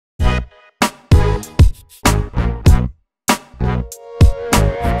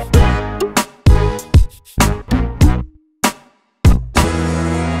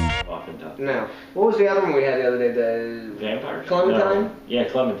No. What was the other one we had the other day? The Vampire? Clementine? No. Yeah,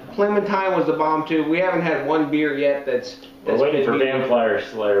 Clementine. Clementine was the bomb too. We haven't had one beer yet that's we're waiting for Vampire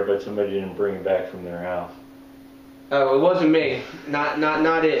Slayer, but somebody didn't bring it back from their house. Oh, it wasn't me.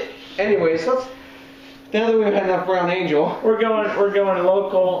 Not it. Anyways, let's. Now that we've had enough Brown Angel, we're going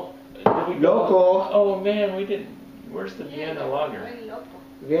local. Local. Oh man, we didn't. Where's the Vienna Lager?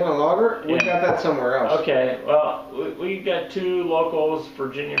 Vienna Lager? We got that somewhere else. Okay, well, we got two locals,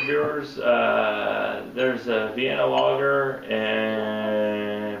 Virginia brewers. There's a Vienna Lager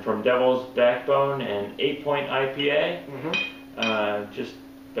and from Devil's Backbone and 8-point IPA. Just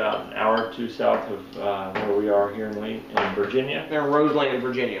about an hour or two south of where we are here in Virginia. They're in Roseland,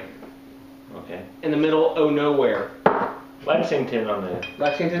 Virginia. Okay. In the middle of nowhere. Lexington on the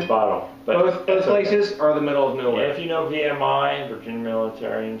bottle. But both places are the middle of nowhere. Yeah, if you know VMI, Virginia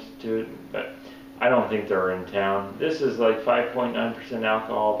Military Institute, but I don't think they're in town. This is like 5.9%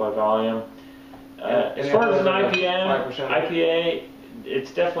 alcohol by volume. As far as an IPA,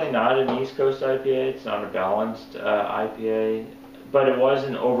 it's definitely not an East Coast IPA. It's not a balanced IPA, but it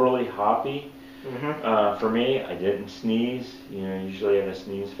wasn't overly hoppy. For me, I didn't sneeze. You know, usually I have a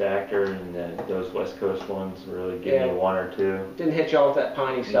sneeze factor, and those West Coast ones really give me one or two. Didn't hit y'all with that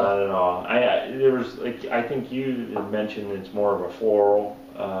piney stuff. Not at all. There was like I think you had mentioned it's more of a floral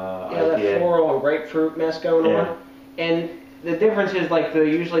IPA. That floral and grapefruit mess going on. And the difference is like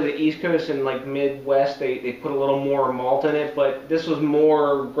usually the East Coast and like Midwest they put a little more malt in it, but this was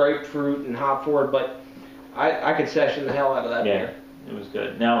more grapefruit and hop forward. But I could session the hell out of that beer. It was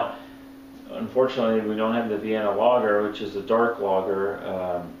good. Now, unfortunately, we don't have the Vienna Lager, which is a dark lager.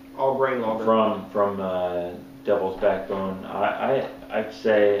 All grain lager. From Devil's Backbone. I'd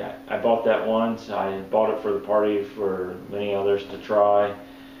say I bought that once. I bought it for the party for many others to try.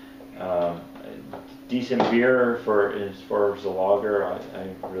 Decent beer as far as the lager. I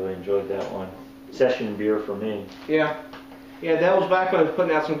really enjoyed that one. Session beer for me. Yeah, Devil's Backbone is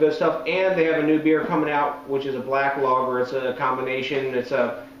putting out some good stuff, and they have a new beer coming out, which is a black lager. It's a combination. It's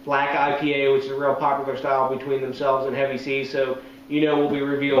a black IPA, which is a real popular style between themselves and Heavy C. So we'll be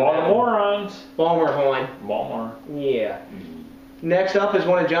reviewing Baltimore. Yeah. Next up is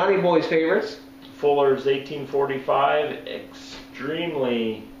one of Johnny Boy's favorites. Fuller's 1845,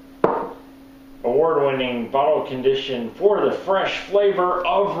 extremely award-winning bottle condition for the fresh flavor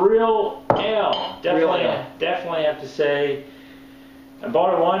of real ale. Definitely have to say, I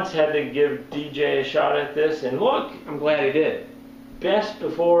bought it once, had to give DJ a shot at this, and look, I'm glad he did. Best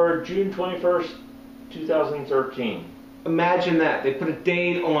before June 21st, 2013. Imagine that. They put a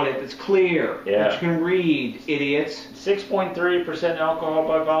date on it that's clear, that you can read, idiots. 6.3% alcohol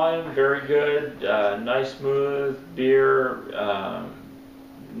by volume, very good, nice smooth beer,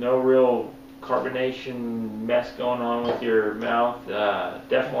 no real carbonation mess going on with your mouth.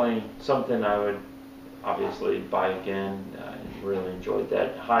 Definitely something I would obviously buy again. I really enjoyed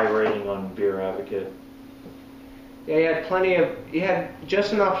that. High rating on Beer Advocate. Yeah, you had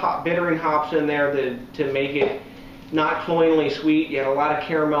just enough bittering hops in there to make it not cloyingly sweet. You had a lot of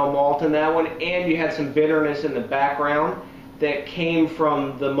caramel malt in that one, and you had some bitterness in the background that came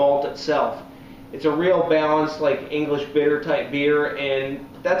from the malt itself. It's a real balanced, like English bitter type beer, and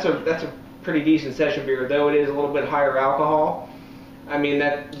that's a pretty decent session beer, though it is a little bit higher alcohol. I mean,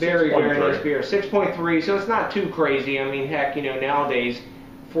 that very nice beer. 6.3, so it's not too crazy. I mean, heck, nowadays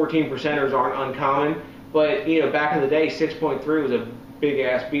 14%ers aren't uncommon. But, back in the day, 6.3 was a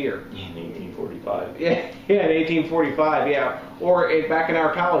big-ass beer. In 1845. Yeah, in 1845, yeah. Or back in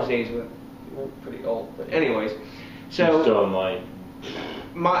our college days, we're pretty old. But anyways, so... Stone Light.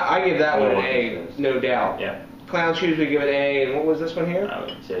 I give that one an A, no doubt. Yeah. Clown Shoes, we give it an A, and what was this one here? I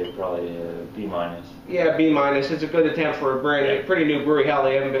would say probably a B-. Yeah, B-. It's a good attempt for a pretty new brewery. Hell,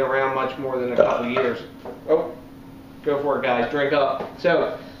 they haven't been around much more than a couple of years. Oh, go for it, guys. Drink up.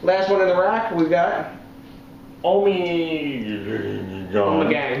 So, last one in the rack, we've got... Ommegang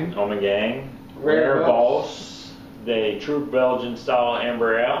Rare Vos, the true Belgian style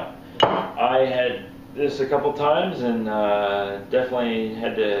amber ale. I had this a couple times and definitely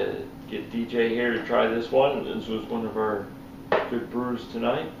had to get DJ here to try this one. This was one of our good brews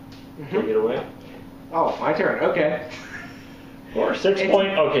tonight. Take it away. Oh, my turn. Okay. Or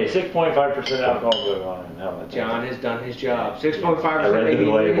 6.5% alcohol going on. How about that? John has done his job. 6.5%. I read the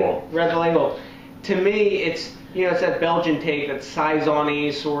label. Read the label. To me, it's it's that Belgian take, that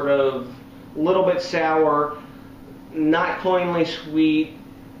saison-y sort of, little bit sour, not cloyingly sweet,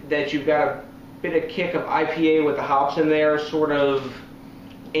 that you've got a bit of kick of IPA with the hops in there, sort of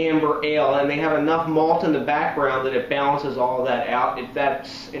amber ale, and they have enough malt in the background that it balances all of that out. If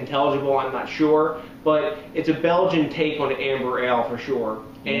that's intelligible, I'm not sure, but it's a Belgian take on amber ale for sure.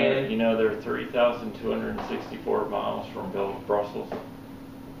 And you know they're 3,264 miles from Brussels.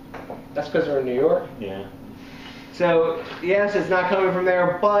 That's because they're in New York? Yeah. So, yes, it's not coming from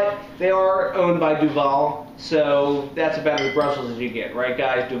there, but they are owned by Duval, so that's about as Brussels as you get, right,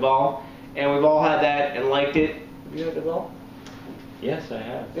 guys? Duval. And we've all had that and liked it. Have you had Duval? Yes, I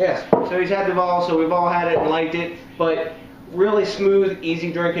have. Yes. So he's had Duval, so we've all had it and liked it, but really smooth,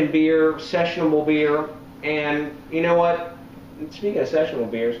 easy drinking beer, sessionable beer, and you know what? Speaking of sessionable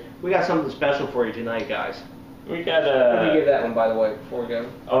beers, we got something special for you tonight, guys. We got What do you give that one, by the way, before we go?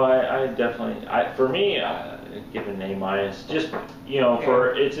 Oh, I definitely. For me, give it an A-. Just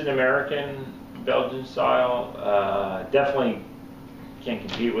for it's an American Belgian style. Definitely can't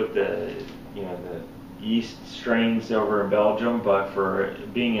compete with the the yeast strains over in Belgium, but for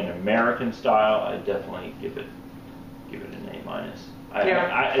being an American style, I definitely give it an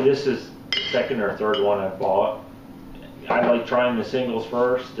A-. This is the second or third one I bought. I like trying the singles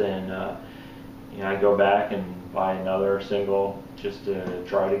first, and I go back and buy another single just to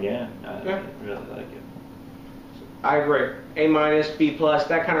try it again. I really like it. I agree. A-, B+,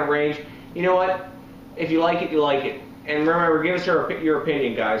 that kind of range. You know what? If you like it, you like it. And remember, give us your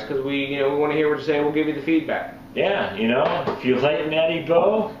opinion, guys, because we want to hear what you say. We'll give you the feedback. Yeah, if you like Natty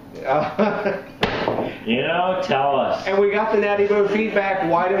Bo, tell us. And we got the Natty Bo feedback.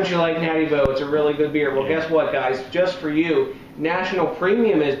 Why don't you like Natty Bo? It's a really good beer. Well, guess what, guys? Just for you, National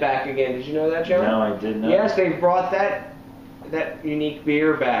Premium is back again. Did you know that, Joe? No, I did not. Yes, they brought that unique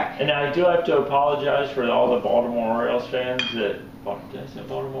beer back. And I do have to apologize for all the Baltimore Orioles fans did I say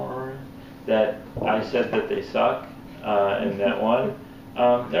Baltimore Orioles? That I said that they suck in that one.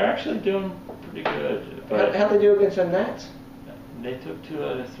 They're actually doing pretty good. But How'd they do against the Nats? They took 2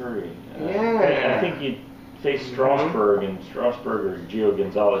 out of 3. Yeah. I think you face Strasburg, and Strasburg or Gio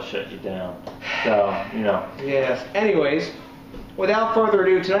Gonzalez shut you down. So, Yes. Anyways, without further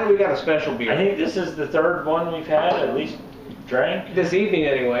ado, tonight we've got a special beer. I think this is the third one we've had, at least drank. This evening,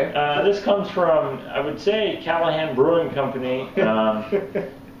 anyway. This comes from, I would say, Callahan Brewing Company.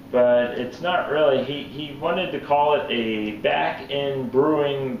 But it's not really. He wanted to call it a Backend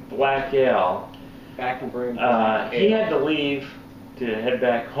Brewing Black Ale. Backend Brewing. He had to leave to head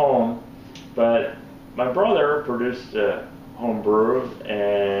back home, but my brother produced a home brew,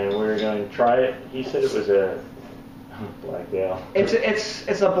 and we were going to try it. He said it was a black ale. It's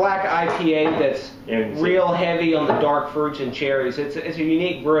a black IPA that's real heavy on the dark fruits and cherries. It's a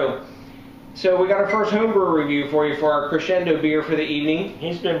unique brew. So we got our first homebrew review for you for our crescendo beer for the evening.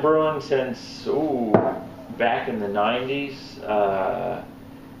 He's been brewing since back in the 90s.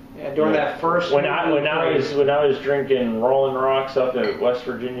 During that first when I was drinking Rolling Rocks up at West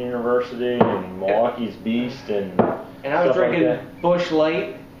Virginia University and Milwaukee's Beast and I was drinking like Busch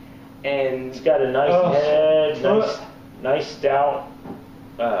Light, and it's got a nice head, nice stout,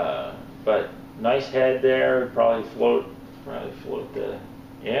 but nice head there. Probably float the.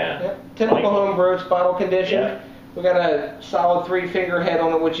 Yeah. Yep. Typical homebrew. It's bottle conditioned. Yeah. We got a solid 3-finger head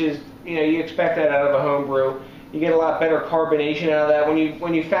on it, which is you expect that out of a homebrew. You get a lot better carbonation out of that.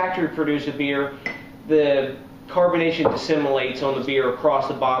 When you factory produce a beer, the carbonation disseminates on the beer across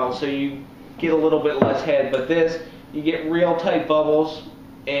the bottle, so you get a little bit less head. But this, you get real tight bubbles,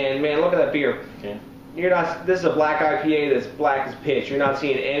 and man, look at that beer. Okay. This is a black IPA that's black as pitch. You're not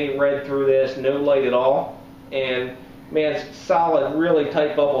seeing any red through this, no light at all, and man, it's solid, really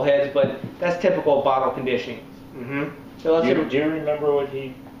tight bubble heads, but that's typical bottle conditioning. So let's do you remember what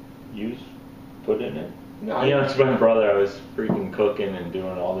he put in it? No, it's my brother. I was freaking cooking and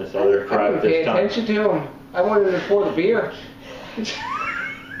doing all this other crap this time. I didn't pay attention to him. I wanted to pour the beer.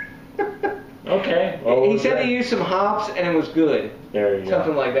 Okay. He said he used some hops and it was good. There you go.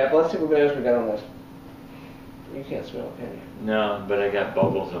 Something like that. But let's see what else we got on this. You can't smell it, can you? No, but I got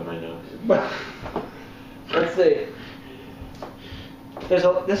bubbles on my nose. Let's see.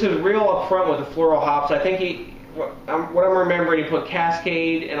 This is real upfront with the floral hops. I think what I'm remembering, he put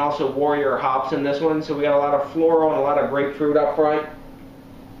Cascade and also Warrior hops in this one. So we got a lot of floral and a lot of grapefruit up front.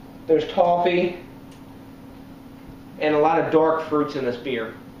 There's toffee and a lot of dark fruits in this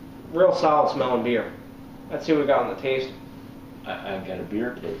beer. Real solid smelling beer. Let's see what we got on the taste. I got a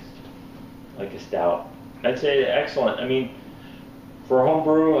beer taste, like a stout. I'd say excellent. I mean, for a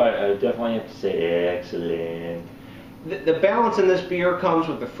homebrew, I definitely have to say excellent. The balance in this beer comes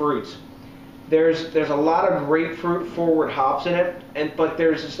with the fruits. There's a lot of grapefruit forward hops in it, but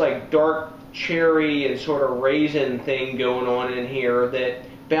there's this like dark cherry and sort of raisin thing going on in here that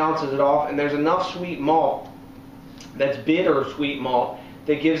balances it off, and there's enough sweet malt that's bitter sweet malt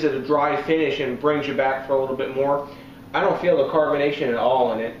that gives it a dry finish and brings you back for a little bit more. I don't feel the carbonation at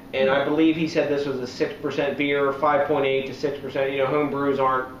all in it, and I believe he said this was a 6% beer, 5.8 to 6%. You know, home brews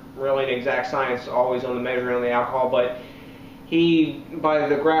aren't really an exact science always on the measuring on the alcohol, but he, by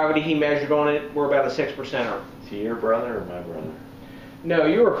the gravity he measured on it, we're about a 6%er. Is he your brother or my brother? No,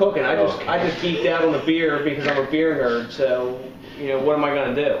 you were cooking. I just geeked out on the beer because I'm a beer nerd. So, you know, what am I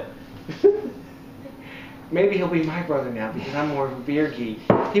gonna do? Maybe he'll be my brother now because I'm more of a beer geek.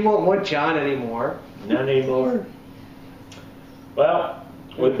 He won't want John anymore. Not anymore. Well,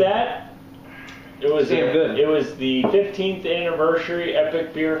 with that, it was good. It was the 15th anniversary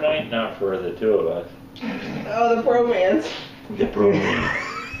epic beer night, not for the two of us. Oh, the bromance. The bromance.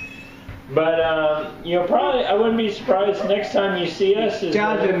 But you know, probably I wouldn't be surprised next time you see us.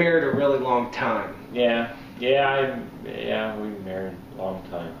 John's been married a really long time. Yeah, we married a long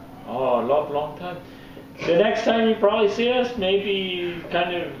time. Oh, I love long time. The next time you probably see us, maybe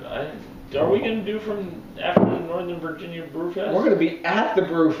kind of. Are we going to do from after the Northern Virginia Brewfest? We're going to be at the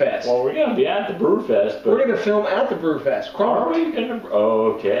Brewfest. Well, we're going to be at the Brewfest. We're going to film at the Brewfest. Are we going to?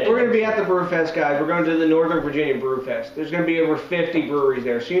 Oh, okay. We're going to be at the Brewfest, guys. We're going to do the Northern Virginia Brewfest. There's going to be over 50 breweries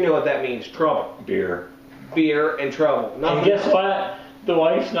there, so you know what that means. Trouble. Beer And trouble. Nothing and guess else. What? The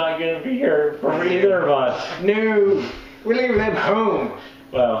wife's not going to be here for either of us. No. We're leaving them home.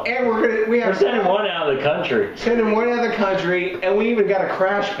 Well, and we're sending one out of the country. Sending one out of the country, and we even got a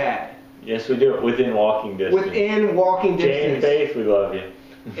crash pad. Yes, we do. Within walking distance. Within walking distance. Jay and Faith, we love you.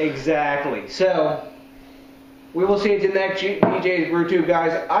 Exactly. So, we will see you at the next DJs BrewTube,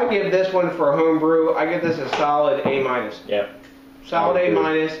 guys. I give this one for a home brew. I give this a solid A-. Yep. Solid A-.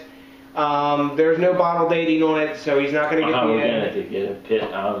 There's no bottle dating on it, so he's not going to get I'm going to get a pit.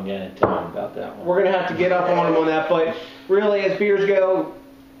 I'm going to tell him about that one. We're going to have to get up on him on that, but really, as beers go,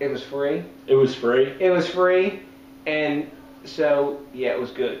 it was free. It was free? It was free, and so, yeah, it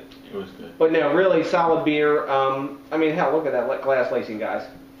was good. It was good. But no, really solid beer. I mean, hell, look at that glass lacing, guys.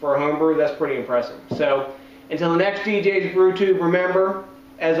 For a home brew, that's pretty impressive. So, until the next DJs BrewTube, remember,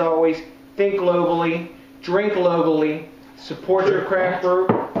 as always, think globally, drink locally, support your craft brew,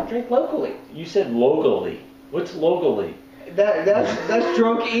 drink locally. You said locally. What's locally? That's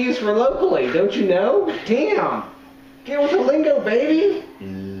drunk ease for locally, don't you know? Damn. Get with the lingo, baby.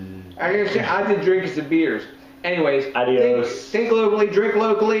 I did drink some beers. Anyways, adios. Think globally, drink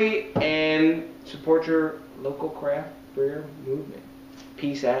locally, and support your local craft beer movement.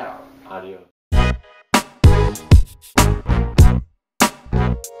 Peace out. Adios.